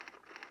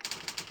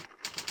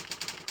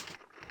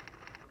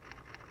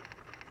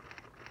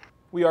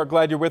We are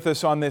glad you're with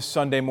us on this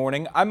Sunday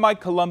morning. I'm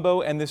Mike Colombo,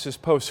 and this is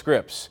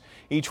Postscripts.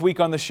 Each week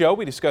on the show,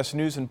 we discuss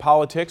news and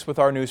politics with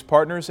our news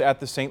partners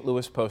at the St.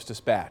 Louis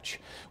Post-Dispatch.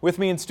 With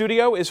me in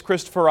studio is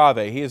Christopher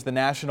Ave. He is the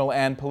national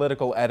and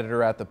political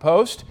editor at the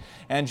Post.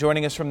 And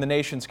joining us from the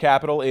nation's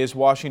capital is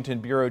Washington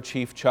Bureau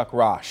Chief Chuck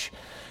Raasch.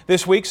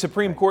 This week,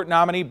 Supreme Court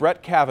nominee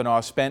Brett Kavanaugh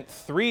spent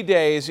 3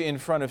 days in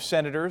front of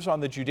senators on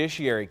the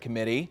Judiciary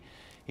Committee.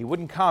 He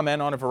wouldn't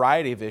comment on a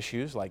variety of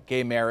issues like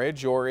gay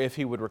marriage or if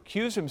he would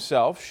recuse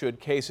himself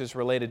should cases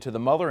related to the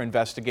Mueller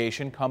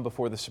investigation come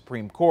before the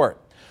Supreme Court.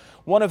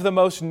 One of the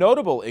most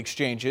notable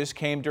exchanges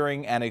came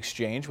during an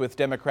exchange with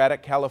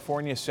Democratic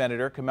California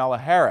Senator Kamala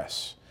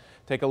Harris.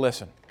 Take a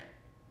listen.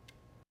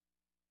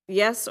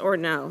 Yes or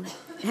no?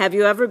 Have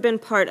you ever been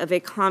part of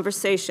a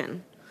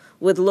conversation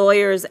with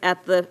lawyers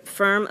at the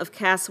firm of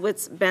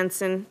Kasowitz,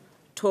 Benson,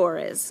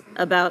 Torres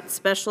about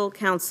special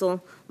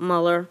counsel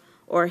Mueller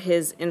or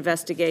his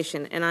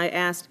investigation? And I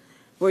asked,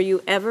 were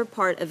you ever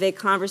part of a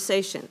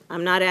conversation?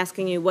 I'm not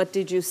asking you, what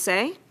did you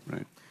say?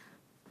 Right.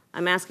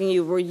 I'm asking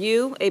you, were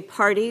you a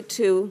party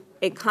to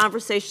a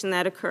conversation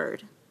that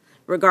occurred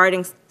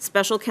regarding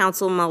special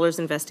counsel Mueller's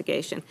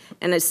investigation?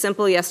 And a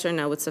simple yes or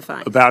no would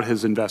suffice. About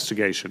his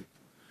investigation.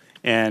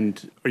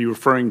 And are you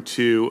referring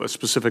to a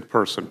specific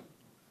person?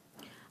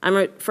 I'm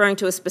referring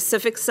to a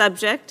specific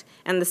subject,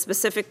 and the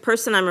specific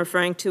person I'm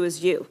referring to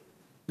is you.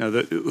 Now,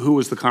 who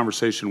was the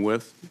conversation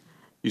with?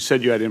 You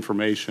said you had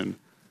information.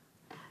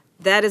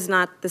 That is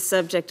not the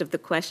subject of the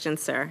question,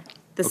 sir.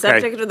 The Okay.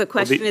 subject of the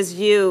question is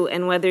you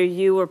and whether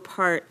you were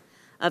part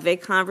of a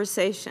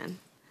conversation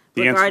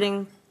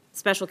regarding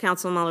special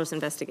counsel Mueller's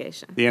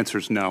investigation. The answer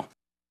is no.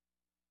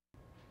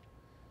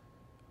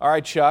 All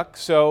right, Chuck,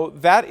 so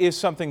that is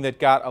something that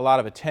got a lot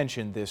of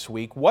attention this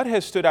week. What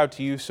has stood out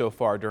to you so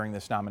far during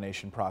this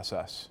nomination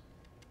process?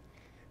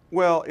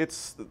 Well,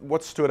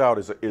 what stood out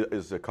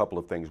is a couple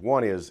of things.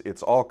 One is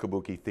it's all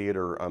kabuki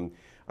theater.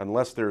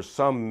 Unless there's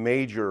some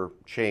major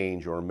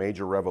change or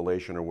major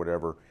revelation or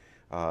whatever,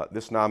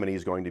 this nominee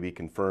is going to be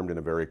confirmed in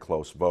a very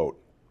close vote.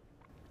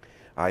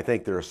 I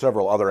think there are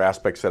several other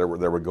aspects that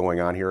were going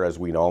on here. As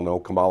we all know,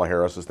 Kamala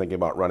Harris is thinking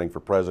about running for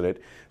president,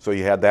 so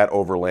you had that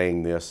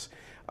overlaying this.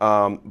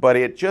 But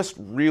it just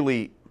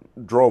really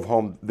drove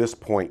home this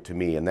point to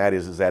me, and that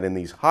is that in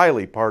these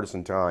highly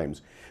partisan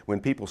times,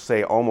 when people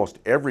say almost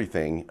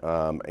everything,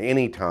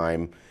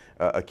 anytime,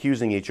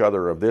 accusing each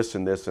other of this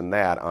and this and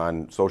that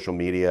on social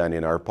media and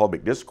in our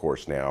public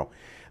discourse now,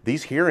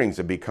 these hearings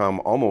have become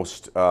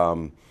almost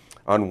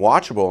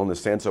unwatchable in the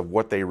sense of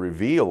what they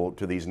reveal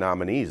to these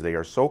nominees. They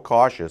are so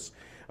cautious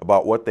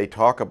about what they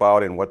talk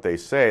about and what they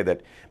say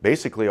that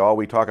basically all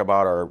we talk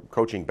about are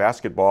coaching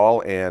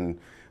basketball and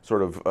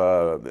sort of,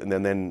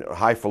 and then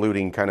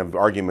highfalutin kind of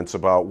arguments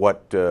about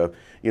what,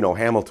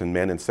 Hamilton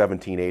meant in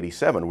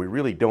 1787. We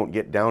really don't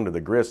get down to the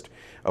grist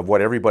of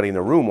what everybody in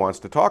the room wants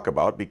to talk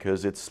about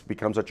because it's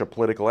become such a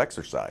political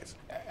exercise.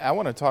 I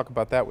want to talk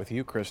about that with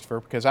you,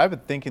 Christopher, because I've been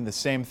thinking the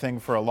same thing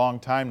for a long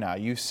time now.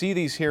 You see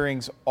these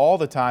hearings all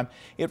the time.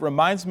 It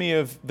reminds me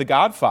of The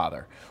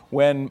Godfather,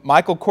 when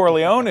Michael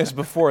Corleone is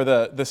before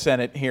the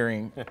Senate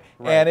hearing. Right.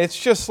 And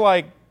it's just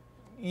like,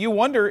 you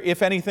wonder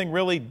if anything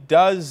really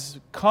does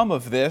come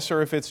of this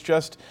or if it's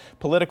just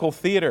political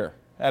theater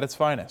at its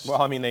finest.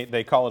 Well, I mean,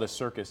 they call it a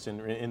circus.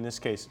 In this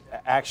case,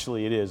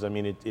 actually it is. I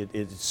mean,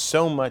 it's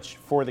so much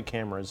for the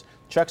cameras.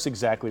 Chuck's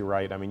exactly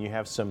right. I mean, you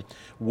have some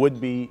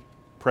would-be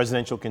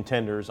presidential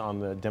contenders on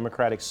the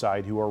Democratic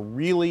side who are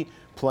really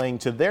playing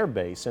to their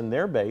base, and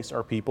their base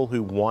are people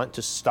who want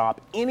to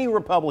stop any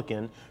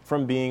Republican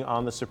from being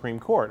on the Supreme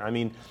Court. I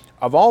mean,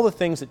 of all the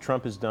things that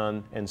Trump has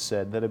done and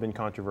said that have been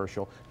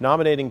controversial,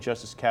 nominating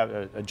Judge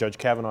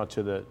Kavanaugh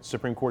to the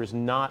Supreme Court is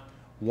not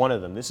one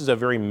of them. This is a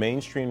very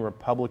mainstream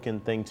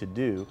Republican thing to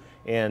do,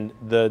 and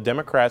the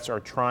Democrats are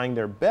trying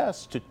their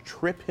best to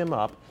trip him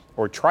up,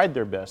 or tried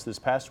their best this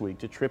past week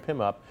to trip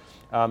him up.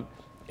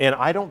 And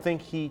I don't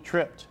think he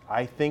tripped.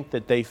 I think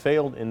that they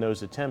failed in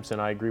those attempts, and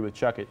I agree with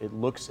Chuck. It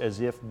looks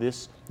as if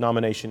this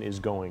nomination is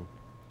going.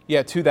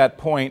 Yeah, to that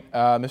point,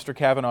 Mr.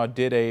 Kavanaugh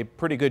did a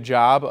pretty good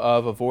job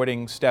of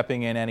avoiding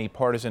stepping in any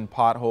partisan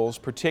potholes,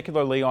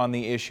 particularly on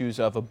the issues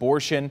of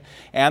abortion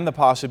and the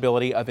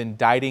possibility of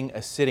indicting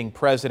a sitting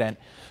president.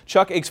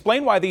 Chuck,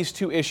 explain why these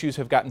two issues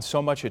have gotten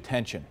so much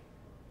attention.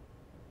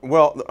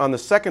 Well, on the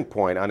second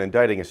point, on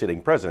indicting a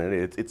sitting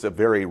president, it's a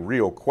very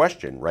real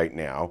question right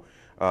now.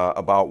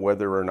 About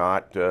whether or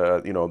not,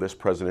 this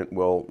president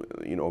will,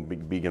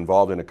 be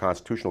involved in a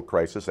constitutional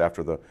crisis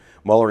after the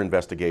Mueller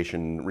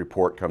investigation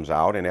report comes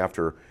out and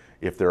after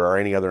if there are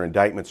any other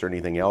indictments or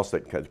anything else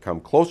that could come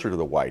closer to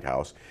the White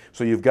House.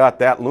 So you've got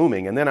that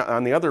looming. And then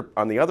on the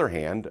other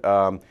hand,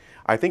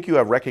 I think you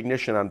have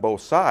recognition on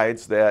both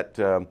sides that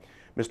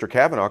Mr.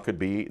 Kavanaugh could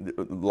be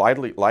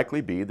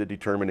likely be the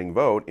determining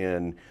vote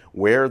in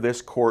where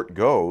this court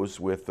goes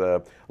with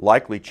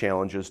likely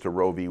challenges to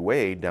Roe v.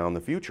 Wade down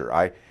the future.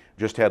 I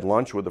just had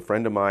lunch with a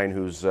friend of mine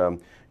who's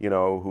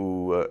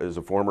who is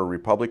a former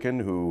Republican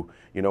who,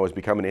 has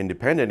become an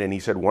independent. And he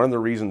said one of the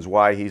reasons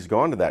why he's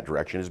gone to that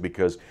direction is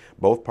because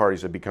both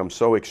parties have become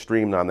so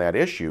extreme on that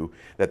issue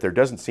that there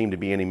doesn't seem to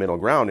be any middle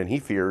ground. And he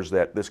fears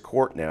that this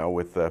court now,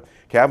 with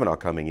Kavanaugh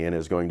coming in,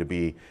 is going to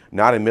be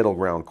not a middle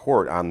ground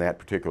court on that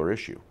particular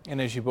issue. And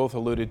as you both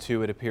alluded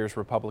to, it appears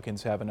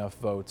Republicans have enough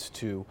votes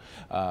to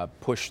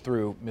push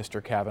through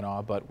Mr.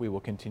 Kavanaugh, but we will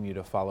continue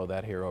to follow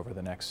that here over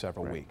the next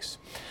several weeks.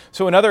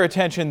 So another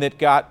attention that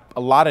got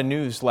a lot of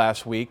news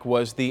last week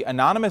was the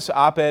anonymous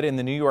op-ed in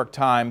the New York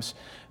Times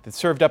that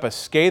served up a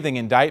scathing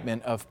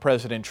indictment of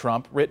President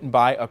Trump, written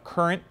by a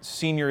current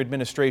senior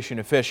administration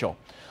official.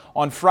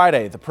 On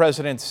Friday, the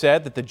president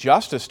said that the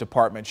Justice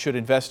Department should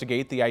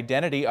investigate the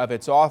identity of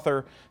its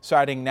author,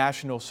 citing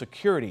national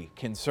security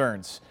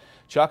concerns.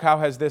 Chuck, how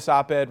has this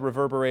op-ed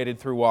reverberated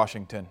through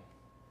Washington?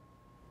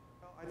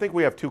 I think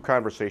we have two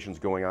conversations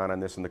going on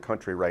this in the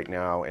country right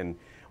now, and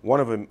one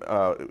of them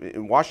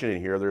in Washington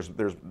here, there's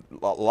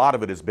a lot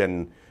of it has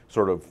been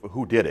sort of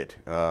who did it,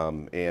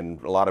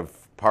 and a lot of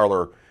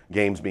parlor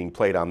games being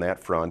played on that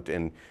front.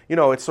 And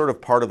it's sort of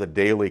part of the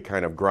daily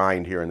kind of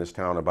grind here in this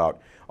town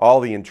about all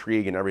the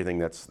intrigue and everything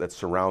that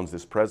surrounds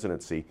this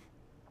presidency.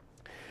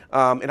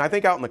 And I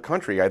think out in the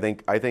country, I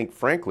think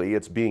frankly,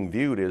 it's being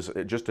viewed as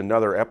just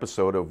another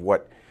episode of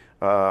what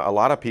a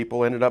lot of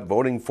people ended up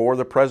voting for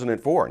the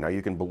president for. Now,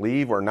 you can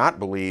believe or not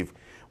believe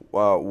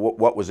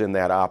what was in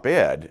that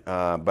op-ed,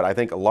 but I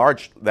think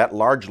that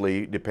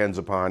largely depends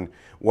upon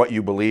what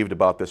you believed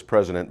about this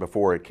president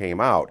before it came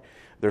out.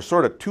 There's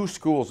sort of two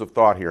schools of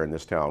thought here in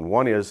this town.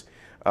 One is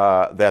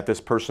that this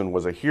person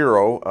was a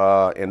hero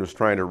and was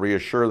trying to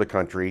reassure the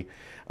country.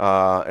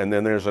 And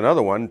then there's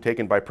another one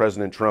taken by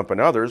President Trump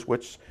and others,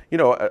 which,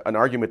 an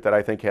argument that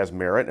I think has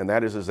merit, and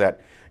that is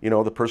that,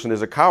 the person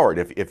is a coward.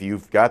 If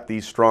you've got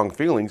these strong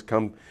feelings,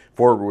 come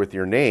forward with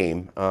your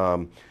name.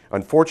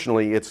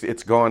 Unfortunately,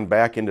 it's gone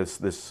back into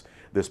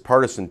this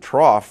partisan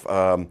trough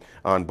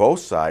on both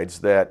sides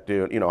that,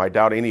 I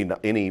doubt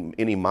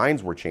any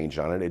minds were changed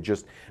on it. It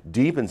just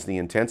deepens the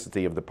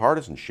intensity of the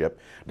partisanship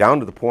down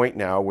to the point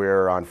now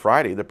where on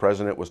Friday the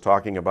president was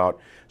talking about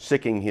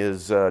sicking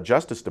his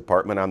Justice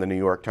Department on the New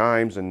York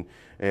Times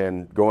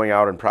and going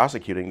out and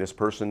prosecuting this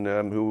person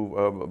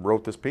who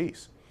wrote this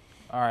piece.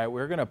 All right,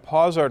 we're going to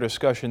pause our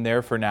discussion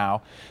there for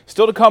now.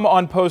 Still to come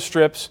on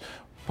Postscripts,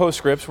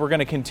 we're going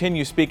to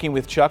continue speaking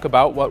with Chuck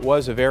about what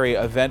was a very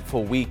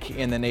eventful week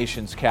in the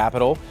nation's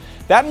capital.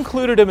 That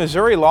included a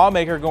Missouri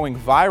lawmaker going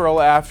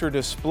viral after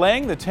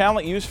displaying the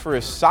talent used for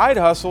his side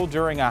hustle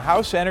during a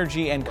House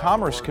Energy and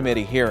Commerce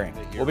Committee hearing.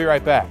 We'll be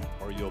right back.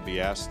 Or you'll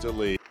be asked to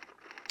leave.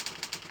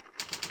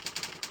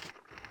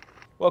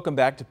 Welcome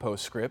back to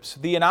Postscripts.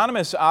 The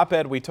anonymous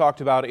op-ed we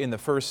talked about in the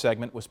first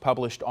segment was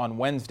published on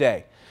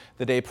Wednesday.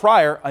 The day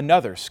prior,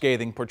 another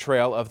scathing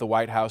portrayal of the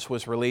White House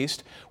was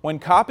released when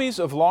copies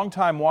of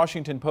longtime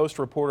Washington Post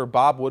reporter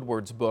Bob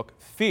Woodward's book,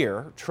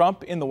 Fear,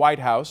 Trump in the White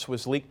House,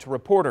 was leaked to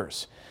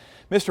reporters.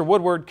 Mr.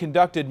 Woodward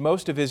conducted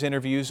most of his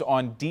interviews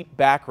on deep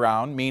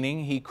background,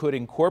 meaning he could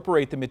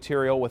incorporate the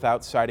material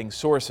without citing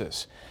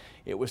sources.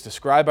 It was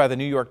described by the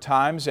New York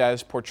Times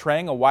as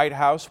portraying a White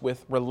House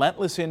with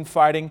relentless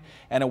infighting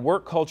and a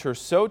work culture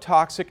so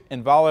toxic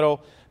and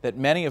volatile that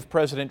many of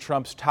President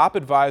Trump's top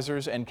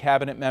advisors and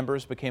cabinet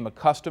members became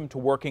accustomed to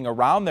working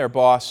around their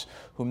boss,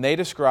 whom they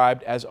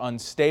described as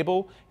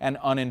unstable and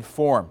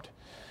uninformed.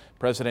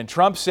 President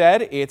Trump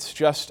said it's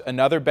just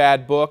another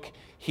bad book.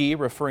 He,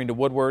 referring to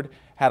Woodward,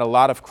 had a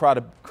lot of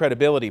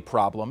credibility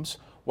problems.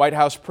 White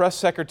House Press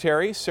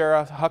Secretary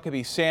Sarah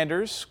Huckabee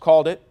Sanders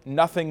called it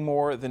nothing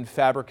more than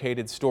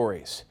fabricated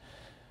stories.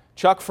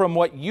 Chuck, from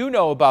what you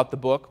know about the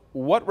book,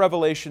 what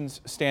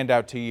revelations stand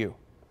out to you?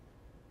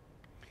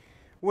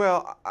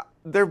 Well,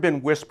 there have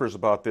been whispers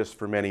about this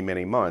for many,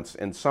 many months,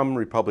 and some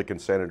Republican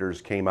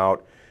senators came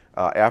out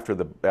after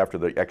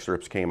the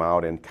excerpts came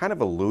out and kind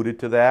of alluded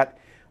to that.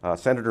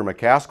 Senator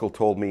McCaskill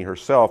told me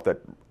herself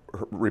that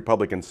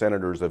Republican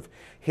senators have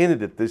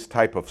hinted at this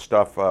type of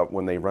stuff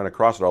when they run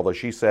across it, although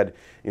she said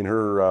in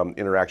her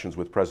interactions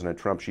with President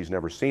Trump she's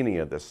never seen any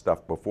of this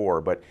stuff before.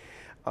 But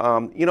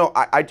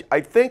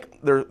I think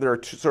there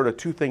are sort of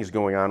two things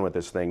going on with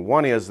this thing.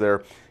 One is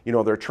they're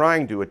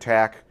trying to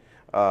attack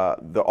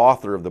the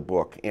author of the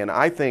book, and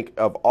I think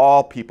of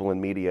all people in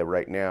media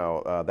right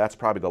now, that's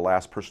probably the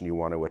last person you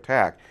want to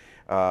attack.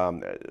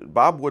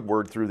 Bob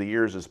Woodward through the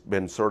years has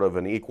been sort of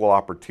an equal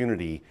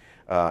opportunity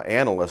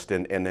analyst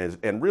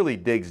and really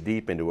digs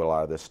deep into a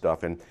lot of this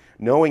stuff. And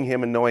knowing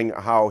him and knowing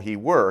how he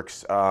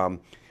works,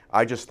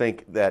 I just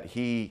think that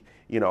he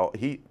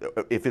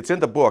if it's in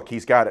the book,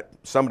 he's got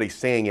somebody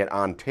saying it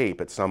on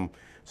tape at some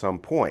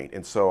point.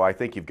 And so I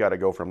think you've got to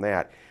go from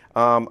that.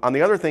 On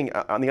the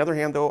other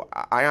hand, though,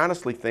 I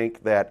honestly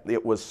think that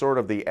it was sort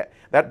of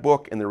that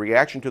book and the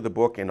reaction to the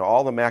book and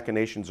all the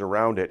machinations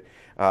around it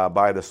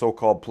by the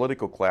so-called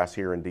political class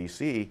here in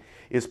D.C.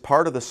 is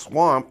part of the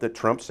swamp that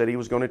Trump said he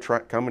was going to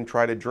come and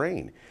try to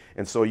drain.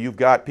 And so you've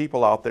got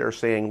people out there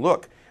saying,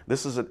 look,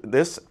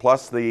 this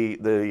plus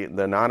the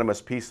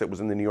anonymous piece that was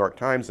in the New York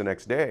Times the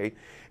next day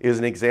is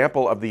an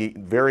example of the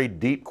very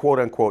deep, quote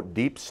unquote,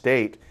 deep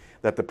state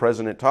that the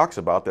president talks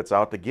about that's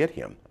out to get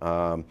him.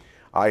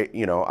 I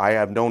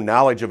have no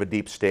knowledge of a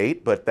deep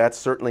state, but that's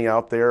certainly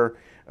out there,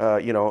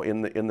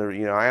 in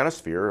the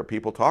ionosphere of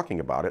people talking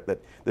about it, that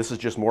this is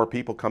just more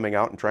people coming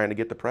out and trying to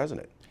get the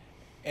president.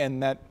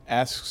 And that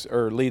asks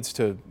or leads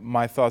to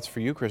my thoughts for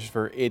you,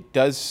 Christopher. It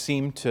does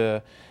seem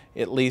to,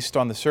 at least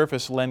on the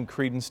surface, lend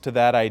credence to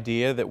that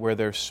idea that where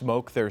there's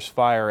smoke, there's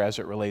fire as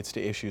it relates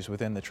to issues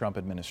within the Trump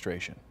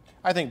administration.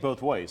 I think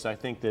both ways. I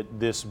think that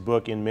this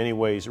book in many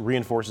ways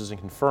reinforces and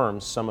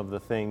confirms some of the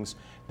things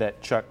that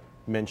Chuck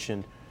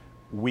mentioned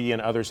we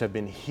and others have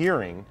been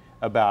hearing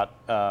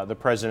about the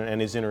president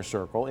and his inner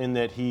circle, in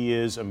that he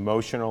is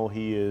emotional,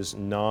 he is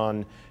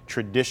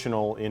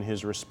non-traditional in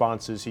his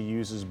responses, he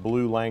uses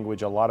blue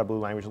language, a lot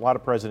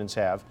of presidents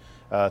have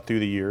through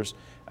the years.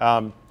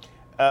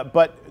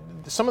 But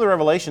some of the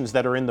revelations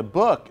that are in the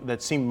book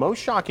that seem most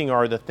shocking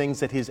are the things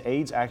that his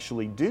aides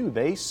actually do.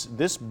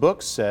 This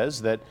book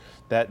says that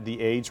the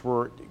aides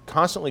were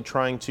constantly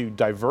trying to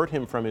divert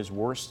him from his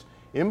worst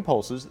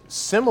impulses,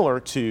 similar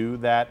to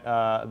that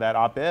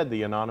op-ed,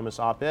 the anonymous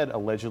op-ed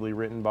allegedly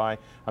written by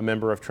a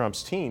member of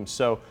Trump's team.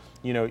 So,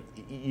 you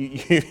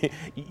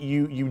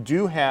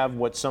do have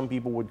what some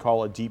people would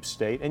call a deep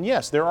state. And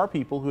yes, there are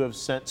people who have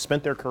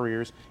spent their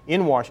careers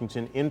in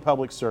Washington in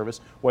public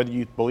service, whether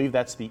you believe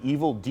that's the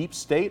evil deep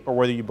state or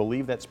whether you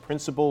believe that's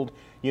principled,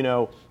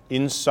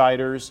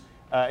 insiders.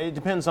 It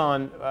depends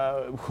on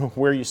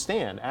where you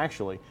stand,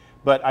 actually.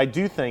 But I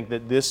do think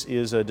that this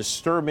is a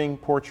disturbing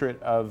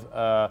portrait of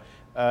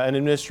an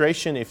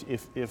administration,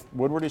 if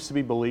Woodward is to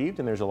be believed,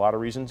 and there's a lot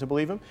of reason to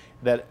believe him,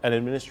 that an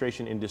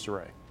administration in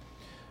disarray.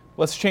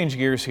 Let's change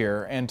gears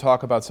here and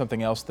talk about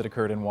something else that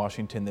occurred in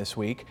Washington this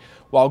week.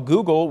 While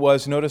Google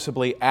was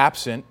noticeably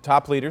absent,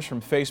 top leaders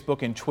from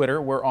Facebook and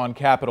Twitter were on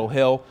Capitol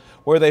Hill,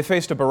 where they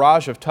faced a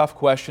barrage of tough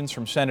questions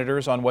from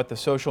senators on what the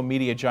social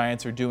media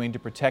giants are doing to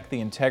protect the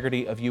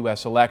integrity of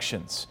U.S.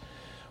 elections.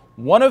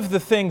 One of the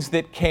things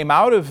that came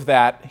out of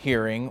that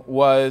hearing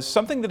was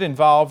something that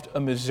involved a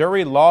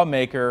Missouri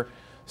lawmaker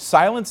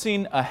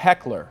silencing a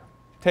heckler.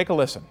 Take a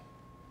listen.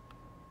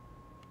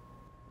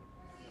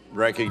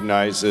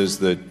 Recognizes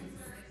that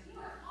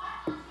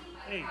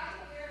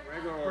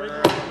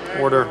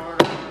order.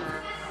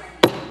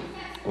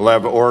 We'll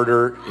have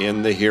order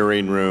in the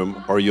hearing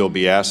room, or you'll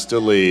be asked to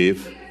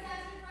leave.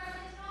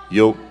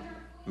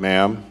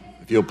 Ma'am,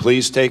 if you'll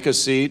please take a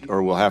seat,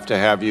 or we'll have to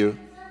have you.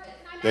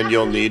 Then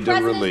you'll need to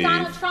relieve.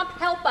 Donald Trump,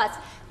 help us.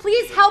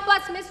 Please help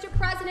us, Mr.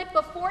 President,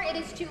 before it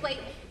is too late,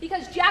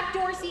 because Jack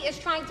Dorsey is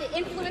trying to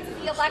influence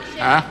the election,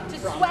 to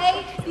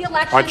sway the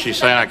election. What's she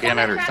saying? I can't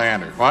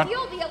understand her. What?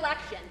 Steal the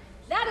election.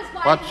 That is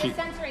why he is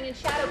censoring and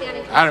shadow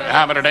banning.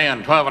 How about it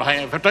in? 12 and a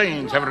half,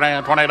 15, 7 and a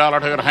half, $20,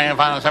 2 and a half,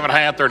 5, 7 and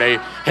a half, 30. Hit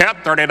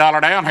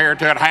 $30 down here,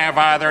 2 and a half,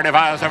 5,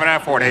 35, 7 and a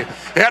half, 40. Hit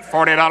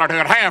 $40, 2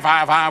 and a half,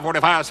 5,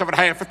 45, 7 and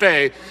a half, 50.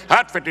 Hit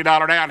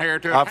 $50 down here,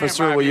 2 and a half.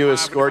 Officer, will you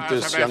escort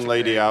this young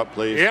lady out,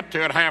 please? Hit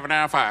 2 and a half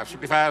now, 5,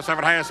 65,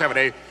 7 and a half,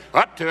 70.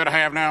 What, 2 and a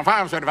half now,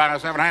 5,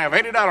 75, 7 and a half,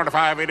 $80 to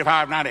 5,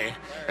 85, 90. Hit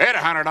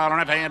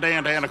 $100 and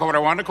 10 and a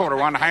quarter, 1 and a quarter,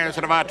 1 and a half,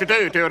 75 to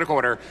 2, 2 and a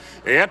quarter.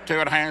 Hit 2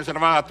 and a half,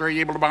 75, 3,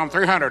 able to bomb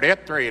 300.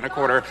 Hit 3 and a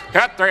quarter.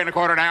 Cut 3 and a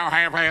quarter now,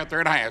 half, 3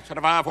 and a half,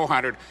 75,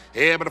 400.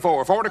 Yeah, but a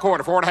 4, 4 and a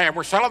quarter, 4 and a half.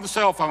 We're selling the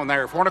cell phone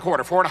there, 4 and a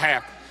quarter, 4 and a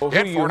half. Well,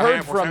 who you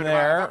heard from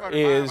there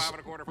is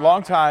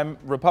longtime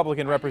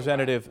Republican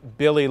Representative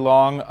Billy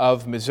Long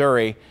of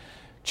Missouri.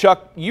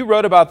 Chuck, you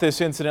wrote about this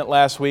incident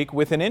last week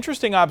with an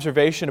interesting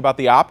observation about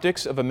the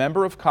optics of a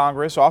member of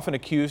Congress often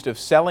accused of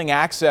selling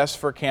access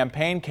for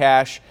campaign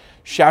cash,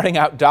 shouting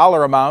out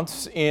dollar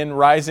amounts in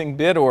rising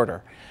bid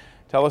order.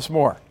 Tell us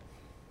more.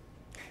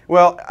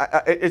 Well,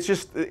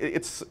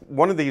 it's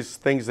one of these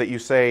things that you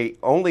say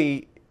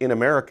only in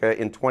America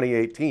in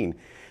 2018.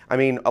 I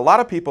mean, a lot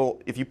of people,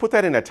 if you put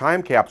that in a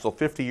time capsule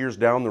 50 years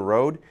down the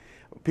road,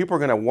 people are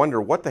going to wonder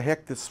what the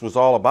heck this was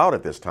all about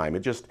at this time. It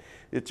just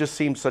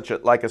seems such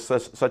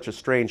a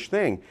strange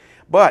thing.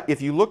 But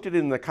if you looked at it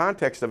in the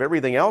context of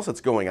everything else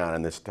that's going on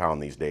in this town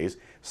these days,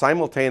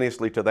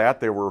 simultaneously to that,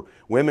 there were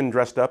women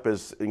dressed up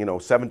as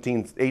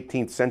 17th,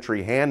 18th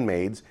century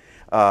handmaids,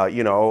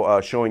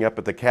 showing up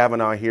at the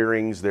Kavanaugh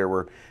hearings. There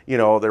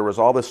was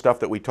all this stuff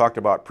that we talked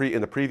about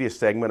in the previous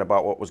segment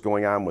about what was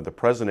going on with the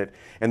president,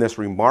 and this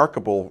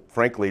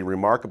frankly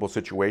remarkable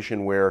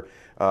situation where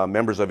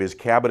members of his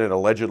cabinet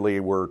allegedly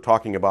were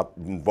talking about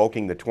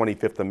invoking the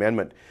 25th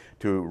Amendment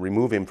to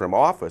remove him from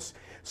office.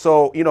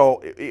 So,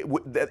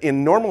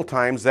 in normal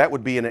times, that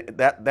wouldn't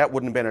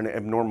have been an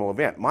abnormal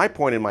event. My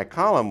point in my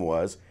column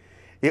was,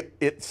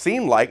 it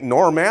seemed like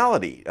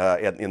normality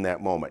in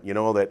that moment.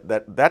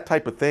 That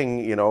type of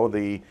thing.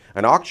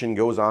 An auction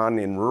goes on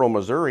in rural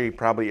Missouri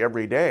probably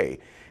every day,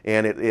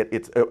 And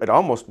it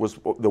almost was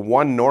the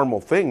one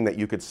normal thing that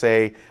you could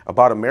say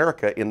about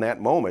America in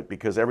that moment,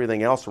 because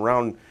everything else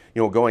around,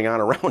 going on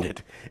around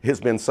it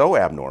has been so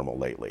abnormal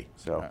lately.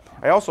 So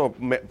I also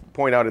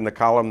point out in the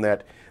column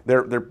that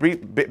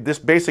this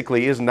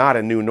basically is not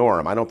a new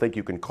norm. I don't think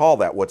you can call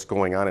that what's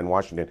going on in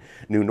Washington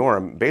new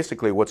norm.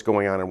 Basically, what's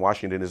going on in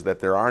Washington is that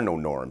there are no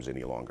norms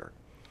any longer.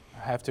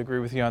 I have to agree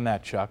with you on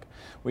that, Chuck.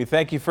 We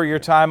thank you for your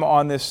time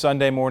on this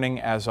Sunday morning,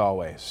 as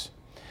always.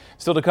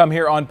 Still to come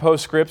here on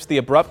Postscripts, the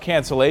abrupt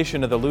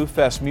cancellation of the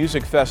LouFest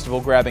Music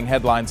Festival grabbing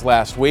headlines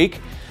last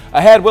week.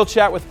 Ahead, we'll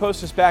chat with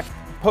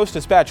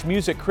Post-Dispatch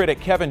music critic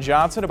Kevin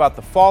Johnson about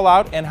the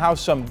fallout and how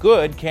some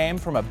good came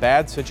from a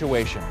bad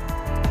situation.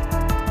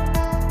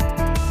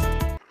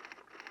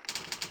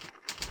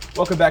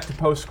 Welcome back to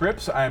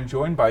Postscripts. I am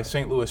joined by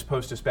St. Louis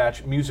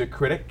Post-Dispatch music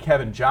critic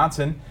Kevin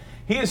Johnson.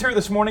 He is here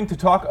this morning to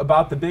talk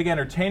about the big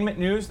entertainment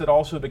news that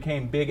also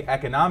became big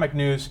economic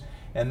news,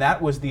 and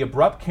that was the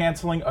abrupt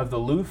canceling of the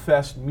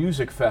LouFest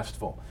Music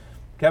Festival.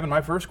 Kevin,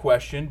 my first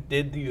question,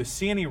 do you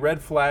see any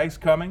red flags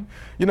coming?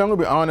 I'm going to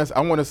be honest,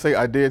 I want to say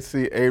I did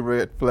see a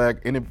red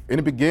flag in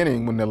the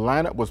beginning when the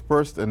lineup was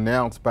first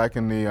announced back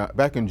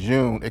in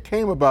June. It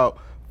came about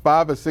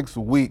 5 or 6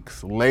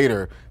 weeks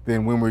later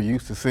than when we're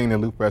used to seeing the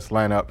LouFest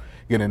lineup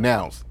get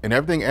announced. And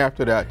everything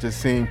after that just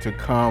seemed to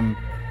come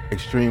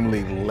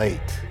extremely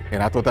late.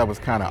 And I thought that was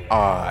kind of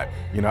odd.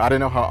 I didn't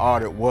know how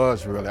odd it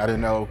was, really. I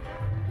didn't know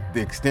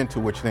the extent to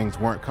which things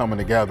weren't coming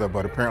together,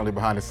 but apparently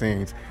behind the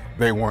scenes,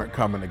 they weren't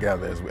coming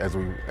together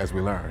as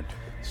we learned.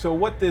 So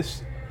what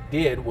this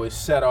did was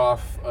set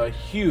off a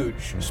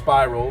huge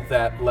spiral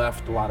that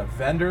left a lot of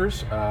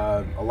vendors,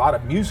 a lot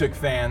of music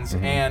fans,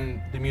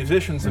 and the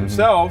musicians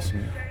themselves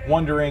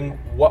wondering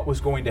what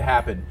was going to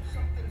happen.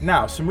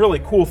 Now, some really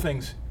cool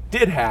things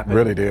did happen.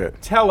 Really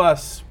did. Tell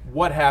us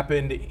what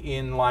happened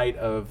in light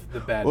of the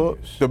bad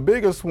news. The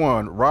biggest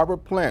one,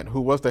 Robert Plant, who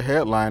was the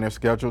headliner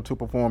scheduled to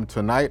perform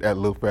tonight at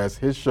LouFest,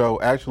 his show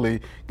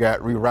actually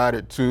got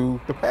rerouted to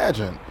the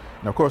pageant.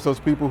 And of course, those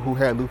people who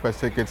had LouFest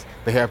tickets,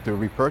 they have to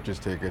repurchase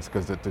tickets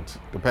because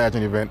the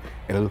pageant event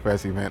and the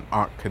LouFest event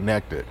aren't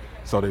connected.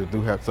 So they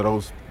do have,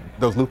 those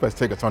LouFest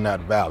tickets are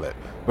not valid.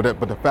 But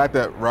the fact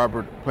that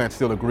Robert Plant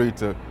still agreed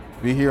to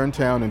be here in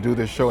town and do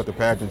this show at the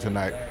pageant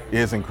tonight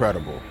is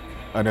incredible.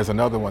 And there's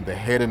another one, The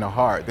Head and the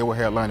Heart. They were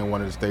headlining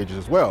one of the stages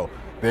as well.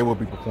 They will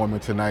be performing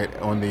tonight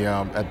on the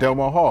at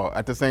Delmar Hall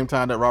at the same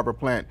time that Robert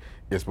Plant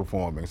is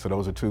performing. So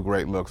those are two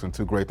great looks and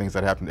two great things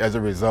that happened as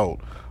a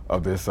result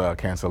of this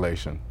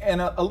cancellation.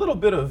 And a little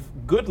bit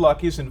of good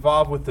luck is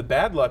involved with the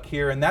bad luck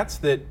here, and that's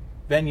that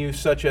venues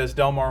such as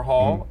Delmar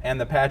Hall and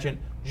the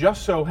pageant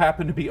just so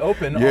happened to be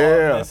open on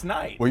this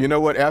night. Well, you know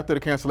what? After the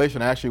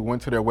cancellation, I actually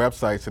went to their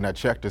websites and I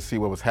checked to see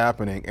what was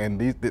happening, and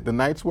the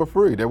nights were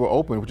free. They were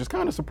open, which is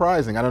kind of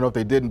surprising. I don't know if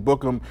they didn't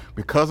book them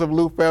because of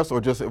LouFest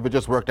or if it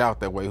just worked out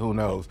that way. Who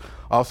knows?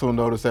 Also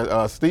noticed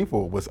that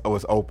Steeple was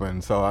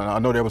open, so I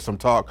know there was some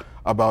talk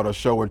about a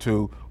show or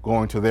two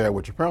going to there,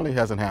 which apparently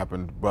hasn't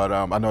happened, but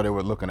I know they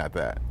were looking at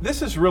that.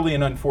 This is really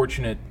an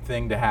unfortunate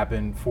thing to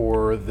happen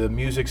for the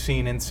music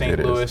scene in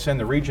St. Louis and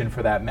the region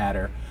for that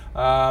matter.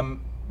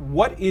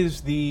 What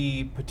is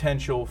the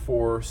potential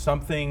for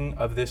something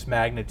of this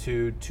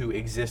magnitude to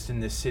exist in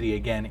this city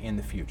again in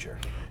the future?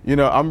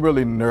 I'm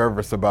really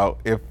nervous about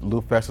if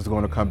LouFest is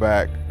going to come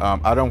back.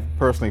 I don't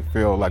personally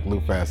feel like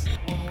LouFest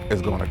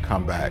is going to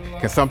come back.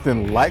 Can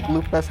something like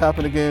LouFest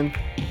happen again?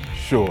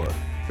 Sure.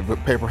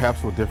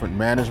 Perhaps with different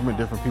management,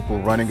 different people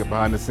running it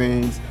behind the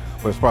scenes.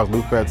 But as far as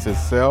LouFest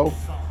itself,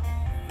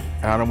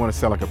 and I don't want to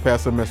sound like a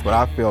pessimist, but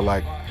I feel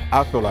like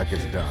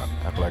it's done.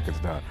 I feel like it's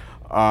done.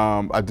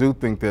 I do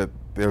think that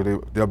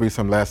there'll be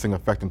some lasting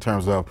effect in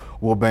terms of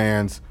will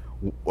bands,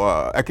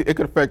 it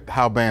could affect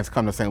how bands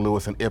come to St.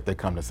 Louis and if they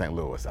come to St.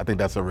 Louis. I think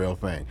that's a real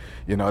thing.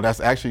 That's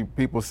actually,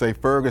 people say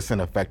Ferguson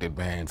affected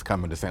bands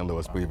coming to St.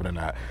 Louis, believe it or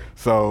not.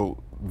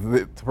 So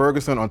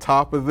Ferguson on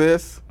top of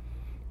this,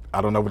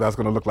 I don't know what that's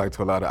going to look like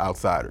to a lot of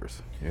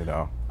outsiders,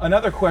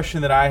 Another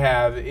question that I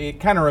have, it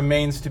kind of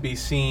remains to be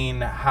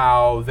seen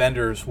how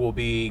vendors will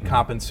be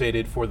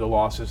compensated for the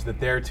losses that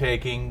they're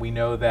taking. We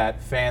know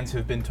that fans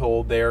have been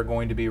told they are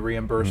going to be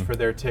reimbursed for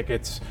their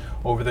tickets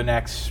over the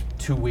next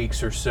 2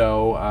 weeks or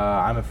so.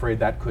 I'm afraid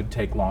that could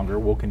take longer.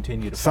 We'll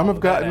continue to follow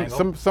that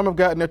angle. Some have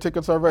gotten their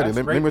tickets already.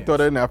 Let me throw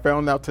that in. I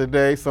found out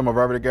today some have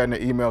already gotten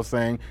an email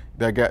saying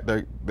they've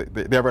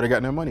already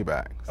gotten their money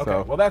back. Okay,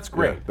 So, well that's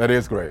great. Yeah, that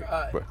is great.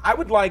 I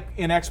would like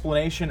an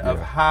explanation of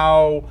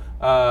how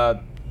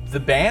the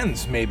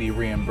bands may be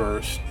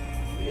reimbursed.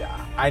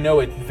 I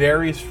know it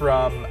varies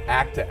from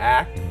act to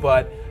act,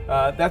 but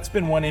that's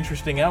been one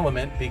interesting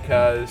element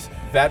because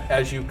that,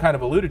 as you kind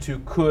of alluded to,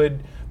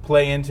 could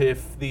play into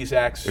if these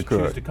acts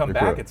choose to come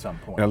back at some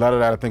point. And a lot of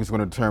that I think is going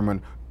to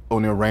determine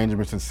on the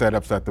arrangements and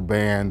setups that the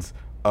bands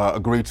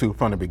agree to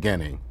from the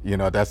beginning.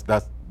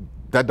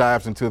 That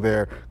dives into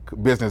their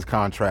business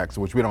contracts,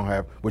 which we don't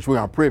have, which we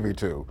aren't privy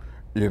to.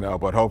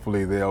 But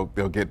hopefully they'll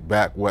get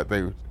back what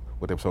they're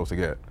supposed to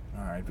get.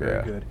 All right,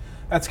 very good.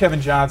 That's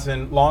Kevin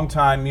Johnson,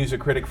 longtime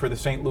music critic for the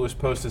St. Louis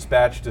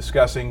Post-Dispatch,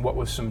 discussing what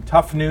was some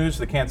tough news,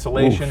 the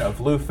cancellation of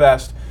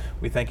LouFest.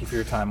 We thank you for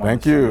your time on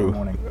this Sunday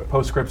morning.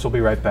 Postscripts will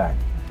be right back.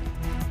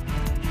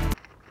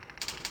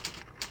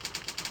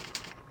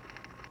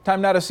 Time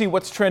now to see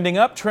what's trending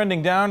up,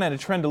 trending down, and a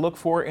trend to look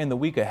for in the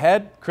week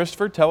ahead.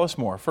 Christopher, tell us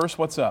more. First,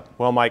 what's up?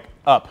 Well, Mike,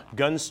 up.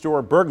 Gun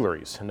store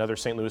burglaries. Another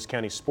St. Louis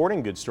County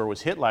sporting goods store was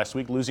hit last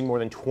week, losing more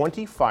than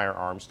 20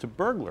 firearms to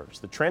burglars.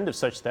 The trend of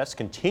such thefts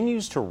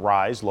continues to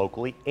rise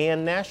locally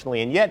and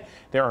nationally, and yet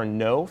there are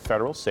no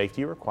federal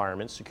safety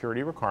requirements,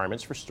 security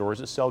requirements for stores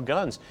that sell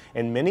guns,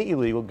 and many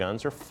illegal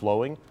guns are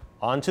flowing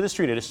onto the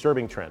street, a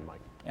disturbing trend,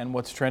 Mike. And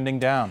what's trending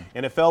down?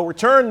 NFL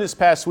returned this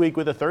past week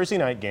with a Thursday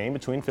night game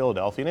between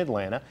Philadelphia and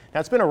Atlanta. Now,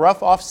 it's been a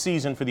rough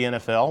off-season for the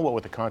NFL, what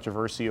with the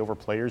controversy over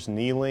players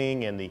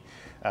kneeling and the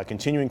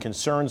continuing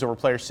concerns over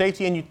player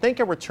safety. And you'd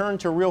think a return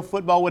to real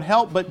football would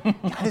help, but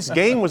this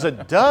game was a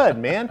dud,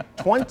 man.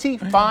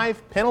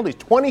 25 penalties,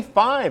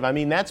 25. I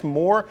mean, that's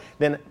more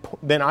than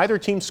either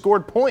team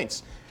scored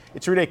points.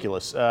 It's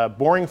ridiculous.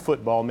 Boring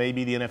football may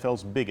be the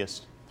NFL's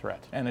biggest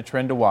threat. And a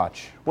trend to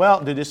watch. Well,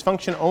 the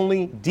dysfunction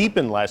only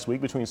deepened last week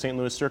between St.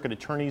 Louis Circuit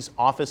Attorney's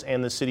Office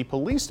and the City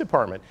Police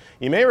Department.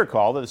 You may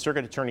recall that the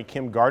Circuit Attorney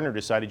Kim Gardner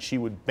decided she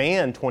would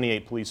ban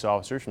 28 police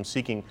officers from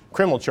seeking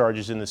criminal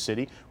charges in the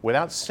city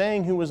without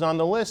saying who was on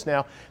the list.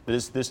 Now,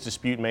 this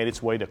dispute made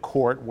its way to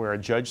court, where a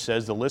judge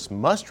says the list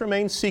must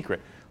remain secret.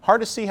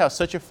 Hard to see how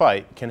such a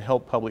fight can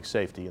help public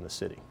safety in the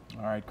city.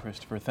 All right,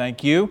 Christopher,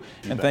 thank you.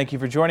 And thank you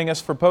for joining us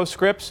for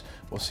Postscripts.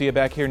 We'll see you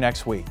back here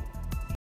next week.